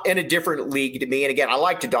is in a different league to me. And again, I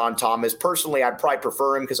like DeDon Thomas. Personally, I'd probably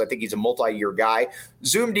prefer him because I think he's a multi-year guy.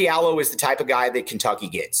 Zoom Diallo is the type of guy that Kentucky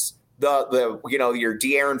gets. Your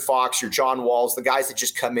De'Aaron Fox, your John Walls, the guys that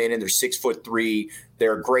just come in and they're 6'3",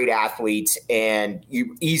 they're great athletes, and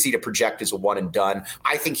easy to project as a one and done.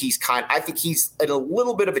 I think he's in a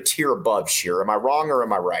little bit of a tier above Sheer. Am I wrong or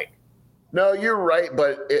am I right? No, you're right,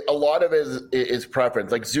 but a lot of it is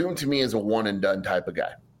preference. Like Zoom to me is a one and done type of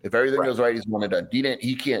guy. If everything goes right, he's one and done.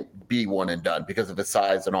 He can't be one and done because of his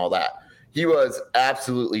size and all that. He was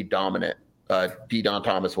absolutely dominant. DeDon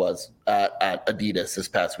Thomas was at Adidas this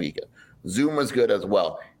past weekend. Zoom was good as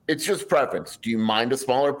well. It's just preference. Do you mind a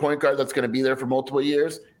smaller point guard that's going to be there for multiple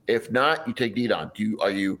years? If not, you take DeDon. Are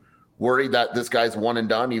you worried that this guy's one and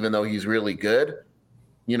done even though he's really good?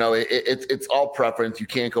 It's all preference. You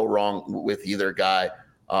can't go wrong with either guy.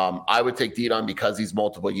 I would take DeDon because he's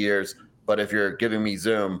multiple years. But if you're giving me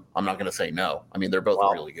Zoom, I'm not going to say no. I mean, they're both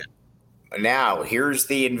really good. Now, here's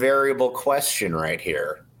the invariable question right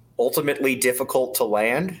here. Ultimately difficult to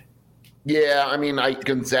land? Yeah, I mean,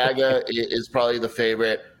 Gonzaga is probably the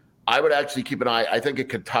favorite. I would actually keep an eye. I think a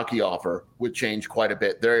Kentucky offer would change quite a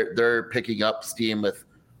bit. They're picking up steam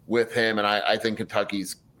with him, and I think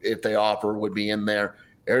Kentucky's, if they offer, would be in there.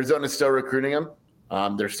 Arizona's still recruiting him.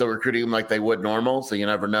 They're still recruiting him like they would normal, so you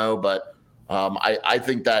never know. But I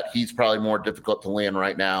think that he's probably more difficult to land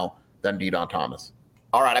right now than DeDon Thomas.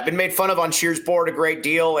 All right, I've been made fun of on Sheer's board a great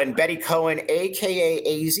deal, and Betty Cohen,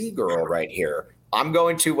 a.k.a. AZ Girl right here. I'm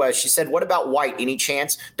going to, she said, what about White? Any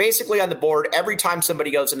chance? Basically on the board, every time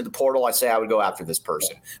somebody goes into the portal, I say I would go after this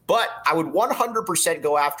person. But I would 100%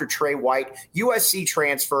 go after Trey White, USC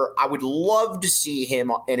transfer. I would love to see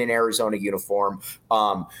him in an Arizona uniform.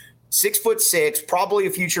 6'6", probably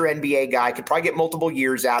a future NBA guy. Could probably get multiple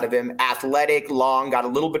years out of him. Athletic, long, got a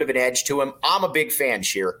little bit of an edge to him. I'm a big fan,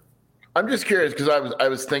 Sheer. I'm just curious because I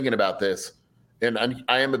was thinking about this, and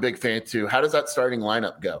I am a big fan too. How does that starting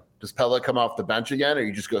lineup go? Does Pella come off the bench again, or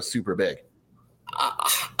you just go super big?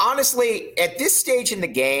 Honestly, at this stage in the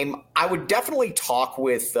game, I would definitely talk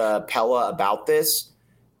with Pella about this.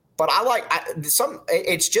 But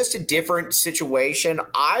it's just a different situation.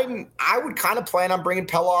 I would kind of plan on bringing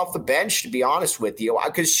Pella off the bench, to be honest with you,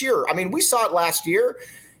 because Sheer, I mean, we saw it last year,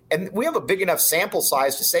 and we have a big enough sample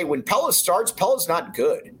size to say when Pella starts, Pella's not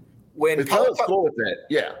good. If Pella's cool with it,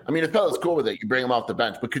 yeah. I mean, if Pella's cool with it, you bring him off the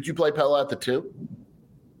bench. But could you play Pella at the 2?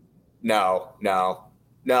 No.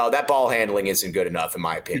 That ball handling isn't good enough, in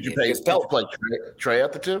my opinion. Could you play Trey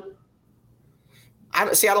at the 2? I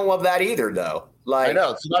don't love that either, though. I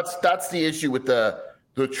know. So that's the issue with the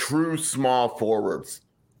true small forwards.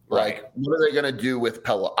 Like, what are they going to do with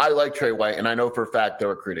Pella? I like Trey White, and I know for a fact they're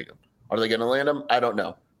recruiting him. Are they going to land him? I don't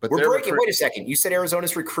know. But we're breaking. Wait a second. You said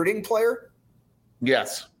Arizona's recruiting player?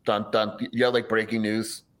 Yes. Dun. You have like breaking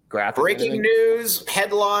news graphic. Breaking news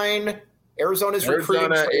headline: Arizona is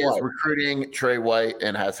recruiting Trey White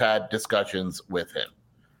and has had discussions with him.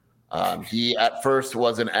 He at first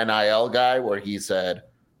was an NIL guy where he said,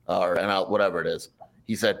 or NIL, whatever it is,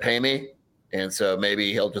 he said, "Pay me." And so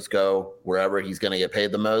maybe he'll just go wherever he's going to get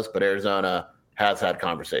paid the most. But Arizona has had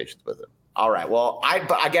conversations with him. All right. Well,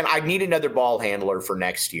 I need another ball handler for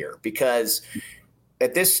next year because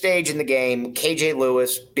at this stage in the game, KJ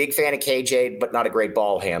Lewis, big fan of KJ, but not a great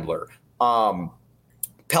ball handler.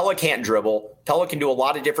 Pella can't dribble. Pella can do a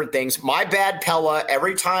lot of different things. My bad, Pella.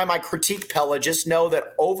 Every time I critique Pella, just know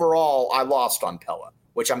that overall I lost on Pella,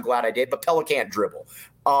 which I'm glad I did, but Pella can't dribble.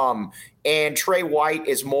 And Trey White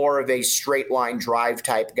is more of a straight line drive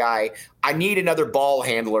type guy. I need another ball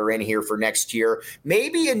handler in here for next year.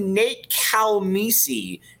 Maybe a Nate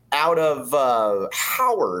Calmisi out of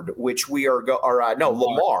Howard, which we are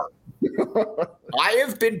Lamar. I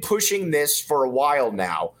have been pushing this for a while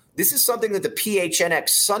now. This is something that the PHNX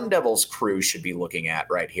Sun Devils crew should be looking at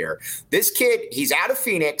right here. This kid, he's out of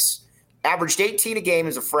Phoenix, averaged 18 a game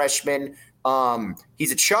as a freshman.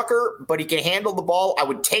 He's a chucker, but he can handle the ball. I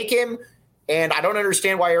would take him, and I don't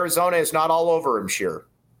understand why Arizona is not all over him, Sheer.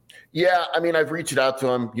 Yeah, I mean, I've reached out to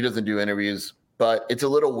him. He doesn't do interviews, but it's a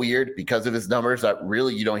little weird because of his numbers that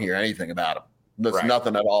really you don't hear anything about him. There's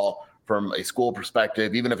nothing at all from a school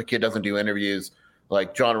perspective. Even if a kid doesn't do interviews,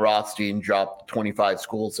 like John Rothstein dropped 25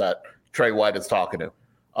 schools that Trey White is talking to.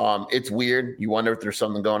 It's weird. You wonder if there's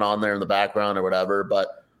something going on there in the background or whatever,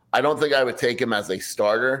 but I don't think I would take him as a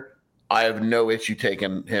starter. I have no issue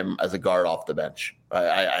taking him as a guard off the bench.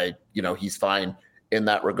 He's fine in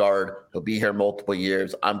that regard. He'll be here multiple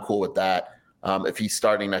years. I'm cool with that. If he's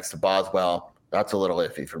starting next to Boswell, that's a little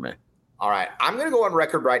iffy for me. All right. I'm going to go on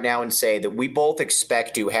record right now and say that we both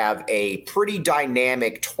expect to have a pretty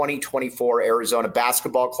dynamic 2024 Arizona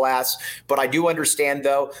basketball class. But I do understand,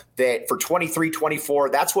 though, that for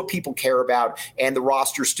 23-24, that's what people care about. And the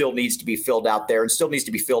roster still needs to be filled out there and still needs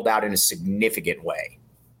to be filled out in a significant way.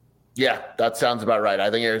 Yeah, that sounds about right.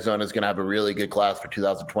 I think Arizona is going to have a really good class for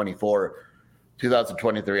 2024.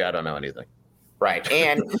 2023, I don't know anything. Right.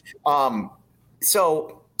 And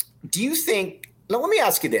so do you think – now let me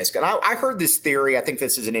ask you this. And I heard this theory. I think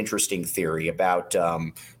this is an interesting theory about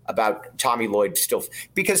Tommy Lloyd still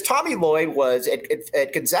 – because Tommy Lloyd was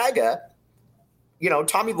at Gonzaga,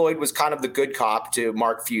 Tommy Lloyd was kind of the good cop to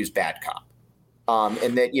Mark Few's bad cop.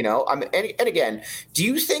 And that, and again, do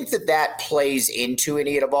you think that plays into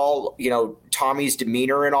any of all, Tommy's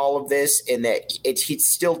demeanor in all of this, and that he's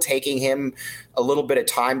still taking him a little bit of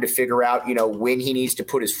time to figure out, when he needs to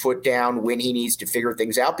put his foot down, when he needs to figure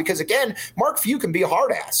things out? Because again, Mark Few can be a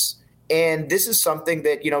hard ass. And this is something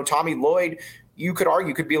that, Tommy Lloyd, you could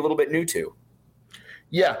argue could be a little bit new to.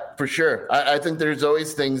 Yeah, for sure. I think there's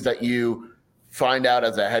always things that you find out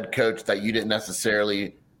as a head coach that you didn't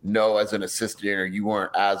necessarily know as an assistant, or you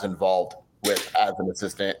weren't as involved with as an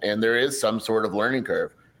assistant, and there is some sort of learning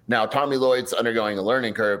curve. Now, Tommy Lloyd's undergoing a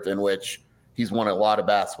learning curve in which he's won a lot of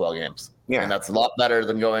basketball games, and that's a lot better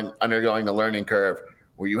than undergoing a learning curve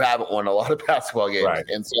where you haven't won a lot of basketball games. Right.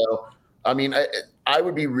 And so, I mean, I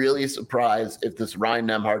would be really surprised if this Ryan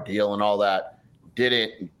Nembhard deal and all that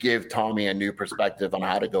didn't give Tommy a new perspective on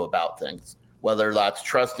how to go about things, whether that's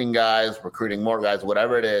trusting guys, recruiting more guys,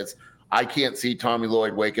 whatever it is. I can't see Tommy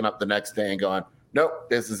Lloyd waking up the next day and going, nope,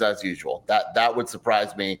 this is as usual. That would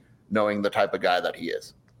surprise me, knowing the type of guy that he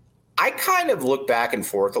is. I kind of look back and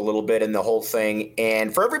forth a little bit in the whole thing.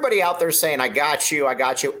 And for everybody out there saying, I got you,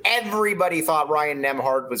 everybody thought Ryan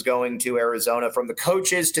Nembhard was going to Arizona, from the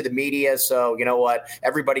coaches to the media. So you know what?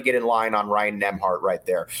 Everybody get in line on Ryan Nembhard right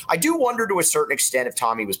there. I do wonder to a certain extent if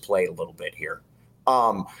Tommy was played a little bit here.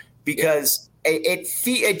 Because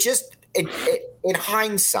in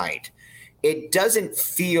hindsight, it doesn't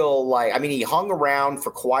feel like – I mean, he hung around for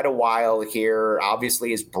quite a while here. Obviously,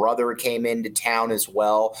 his brother came into town as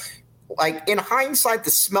well. Like, in hindsight, the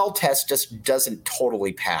smell test just doesn't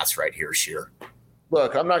totally pass right here, Sheer.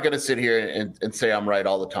 Look, I'm not going to sit here and say I'm right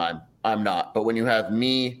all the time. I'm not. But when you have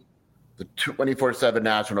me, the 24/7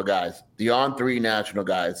 national guys, the on-3 national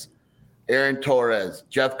guys, Aaron Torres,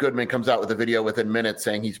 Jeff Goodman comes out with a video within minutes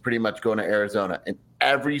saying he's pretty much going to Arizona. And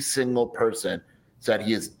every single person – said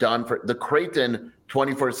he is done for the Creighton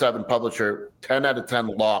 24/7 publisher, 10 out of 10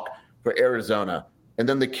 lock for Arizona. And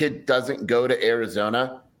then the kid doesn't go to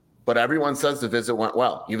Arizona, but everyone says the visit went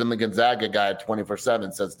well. Even the Gonzaga guy at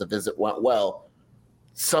 24/7 says the visit went well.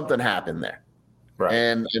 Something happened there. Right.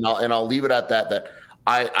 And I'll leave it at that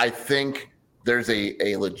I think there's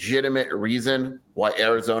a legitimate reason why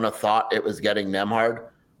Arizona thought it was getting Nembhard.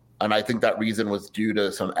 And I think that reason was due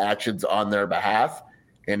to some actions on their behalf.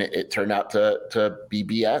 And it turned out to be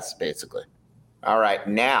BS, basically. All right.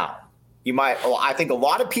 Now, I think a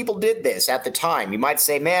lot of people did this at the time. You might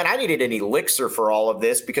say, man, I needed an elixir for all of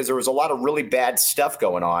this because there was a lot of really bad stuff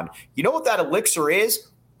going on. You know what that elixir is?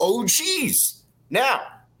 OGs. Now,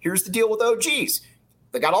 here's the deal with OGs.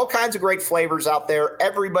 They got all kinds of great flavors out there.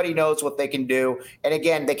 Everybody knows what they can do. And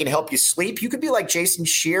again, they can help you sleep. You could be like Jason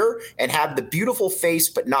Shearer and have the beautiful face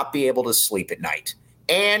but not be able to sleep at night.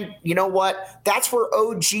 And you know what? That's where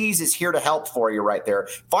OGs is here to help for you right there.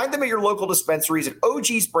 Find them at your local dispensaries at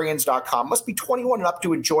ogsbrands.com. Must be 21 and up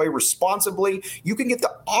to enjoy responsibly. You can get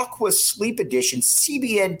the Aqua Sleep Edition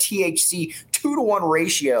CBN THC 2-to-1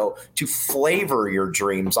 ratio to flavor your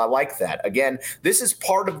dreams. I like that. Again, this is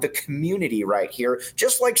part of the community right here,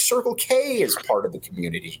 just like Circle K is part of the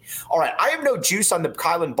community. All right, I have no juice on the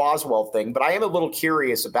Kylan Boswell thing, but I am a little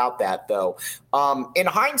curious about that, though. In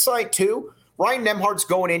hindsight, too, Ryan Nembhard's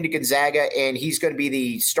going into Gonzaga, and he's going to be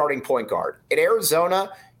the starting point guard. At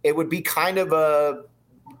Arizona, it would be kind of a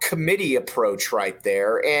committee approach right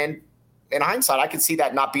there. And in hindsight, I can see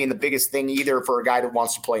that not being the biggest thing either for a guy that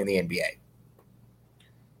wants to play in the NBA.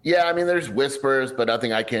 Yeah, I mean, there's whispers, but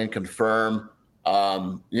nothing I can confirm.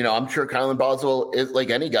 I'm sure Kylan Boswell is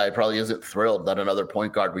like any guy, probably isn't thrilled that another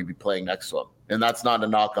point guard would be playing next to him. And that's not a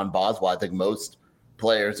knock on Boswell. I think most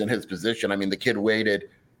players in his position, I mean, the kid waited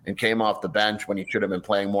and came off the bench when he should have been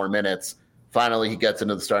playing more minutes. Finally, he gets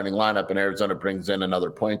into the starting lineup, and Arizona brings in another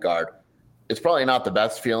point guard. It's probably not the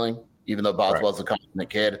best feeling, even though Boswell's a confident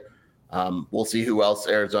kid. We'll see who else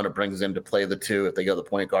Arizona brings in to play the two if they go the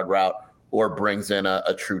point guard route or brings in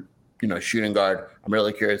a true, shooting guard. I'm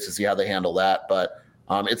really curious to see how they handle that. But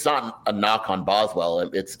it's not a knock on Boswell.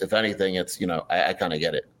 It's, if anything, it's, I kind of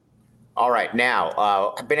get it. All right. Now,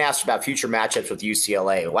 I've been asked about future matchups with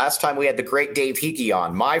UCLA. Last time we had the great Dave Hickey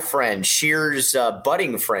on, my friend, Shear's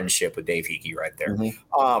budding friendship with Dave Hickey right there.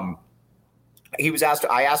 Mm-hmm.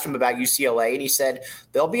 I asked him about UCLA, and he said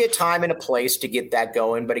there'll be a time and a place to get that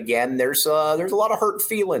going. But again, there's a lot of hurt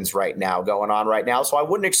feelings right now going on right now. So I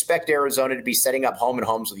wouldn't expect Arizona to be setting up home and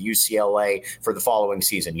homes with UCLA for the following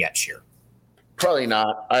season yet, Shear. Probably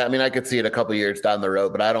not. I mean, I could see it a couple years down the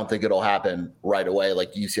road, but I don't think it'll happen right away.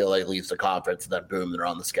 Like UCLA leaves the conference, and then boom, they're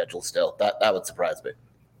on the schedule still. That would surprise me.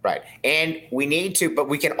 Right. And we need to, but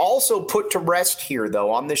we can also put to rest here, though,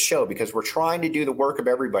 on this show, because we're trying to do the work of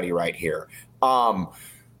everybody right here. Arthur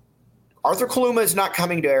Kaluma is not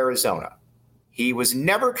coming to Arizona. He was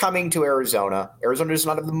never coming to Arizona. Arizona does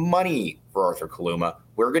not have the money for Arthur Kaluma.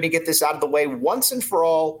 We're going to get this out of the way once and for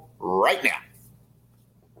all right now.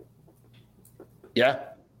 Yeah,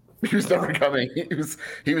 he was never coming.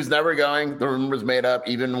 He was never going. The rumor was made up.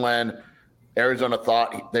 Even when Arizona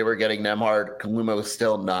thought they were getting Nembhard, Kaluma was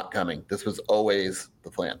still not coming. This was always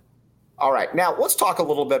the plan. All right, now let's talk a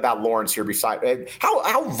little bit about Lawrence here.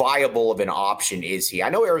 How viable of an option is he? I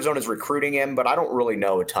know Arizona's recruiting him, but I don't really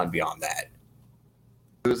know a ton beyond that.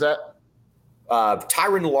 Who's that?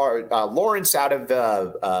 Tyron Lawrence out of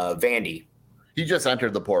Vandy. He just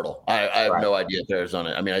entered the portal. I have no idea if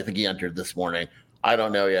Arizona. I mean, I think he entered this morning. I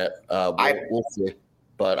don't know yet. We'll see.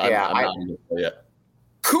 But I'm not even sure yet.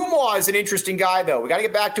 Kumwa is an interesting guy, though. We got to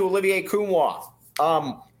get back to Olivier Kumwa.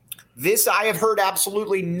 This I have heard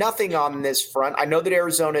absolutely nothing on this front. I know that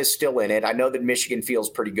Arizona is still in it. I know that Michigan feels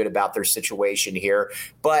pretty good about their situation here,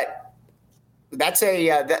 but that's a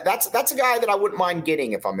guy that I wouldn't mind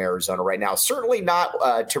getting if I'm Arizona right now. Certainly not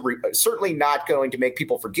going to make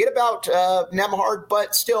people forget about Nembhard,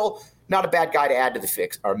 but still not a bad guy to add to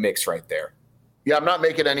the mix right there. Yeah, I'm not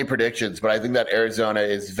making any predictions, but I think that Arizona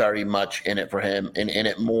is very much in it for him and in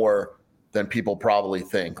it more than people probably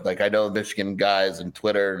think. Like, I know Michigan guys and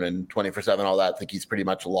Twitter and 24/7, all that, think he's pretty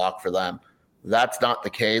much a lock for them. That's not the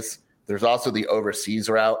case. There's also the overseas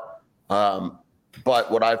route.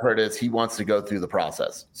 But what I've heard is he wants to go through the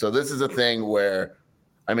process. So this is a thing where,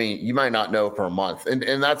 I mean, you might not know for a month.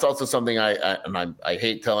 And that's also something I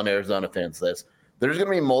hate telling Arizona fans this. There's going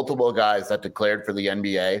to be multiple guys that declared for the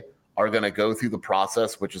NBA are going to go through the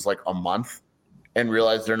process, which is like a month, and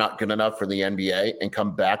realize they're not good enough for the NBA and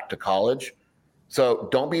come back to college. So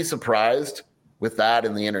don't be surprised with that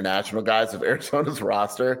and the international guys if Arizona's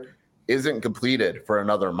roster isn't completed for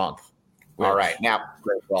another month. All right. Now,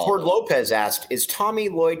 Ford Lopez asked, is Tommy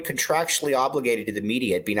Lloyd contractually obligated to the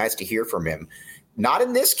media? It'd be nice to hear from him. Not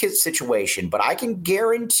in this situation, but I can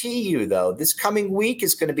guarantee you, though, this coming week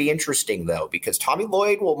is going to be interesting, though, because Tommy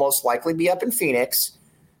Lloyd will most likely be up in Phoenix.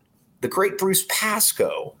 The great Bruce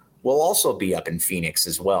Pascoe will also be up in Phoenix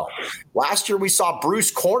as well. Last year, we saw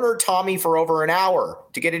Bruce corner Tommy for over an hour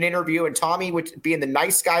to get an interview, and Tommy, being the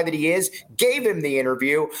nice guy that he is, gave him the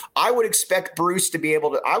interview. I would expect Bruce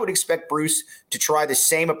to try the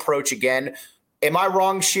same approach again. Am I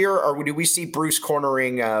wrong, Sheer, or do we see Bruce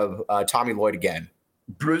cornering Tommy Lloyd again?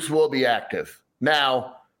 Bruce will be active.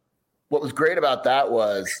 Now, what was great about that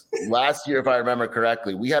was last year, if I remember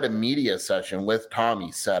correctly, we had a media session with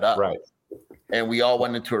Tommy set up. Right. And we all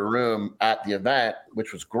went into a room at the event,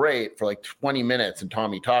 which was great, for like 20 minutes, and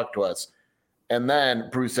Tommy talked to us. And then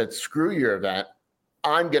Bruce said, screw your event.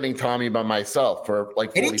 I'm getting Tommy by myself for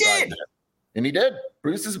like 45 minutes. And he did.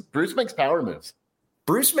 Bruce makes power moves.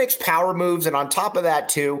 Bruce makes power moves, and on top of that,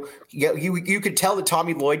 too, you could tell that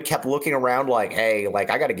Tommy Lloyd kept looking around like, hey, like,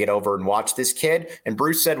 I got to get over and watch this kid. And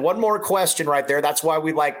Bruce said, one more question right there. That's why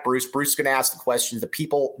we like Bruce. Bruce is going to ask the questions that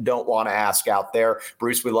people don't want to ask out there.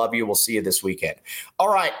 Bruce, we love you. We'll see you this weekend.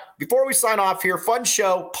 All right, before we sign off here, fun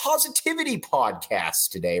show, Positivity Podcast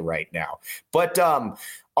today right now. But, all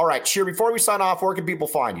right, Sheer, before we sign off, where can people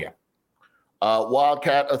find you?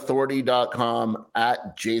 WildcatAuthority.com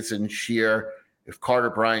at Jason Sheer. If Carter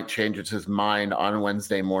Bryant changes his mind on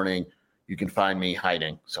Wednesday morning, you can find me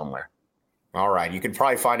hiding somewhere. All right. You can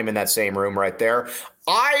probably find him in that same room right there.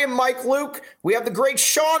 I am Mike Luke. We have the great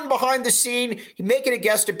Sean behind the scene. He's making a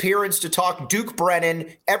guest appearance to talk Duke Brennan,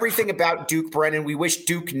 everything about Duke Brennan. We wish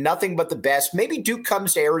Duke nothing but the best. Maybe Duke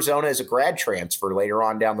comes to Arizona as a grad transfer later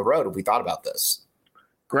on down the road. Have we thought about this?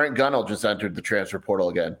 Grant Gunnell just entered the transfer portal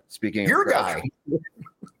again. Speaking Your of guy.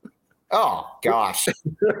 Oh, gosh.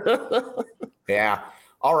 Yeah.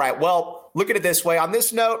 All right. Well, look at it this way. On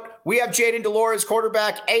this note, we have Jaden Delores,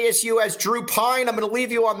 quarterback. ASU has Drew Pine. I'm going to leave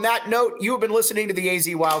you on that note. You have been listening to the AZ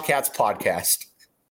Wildcats podcast.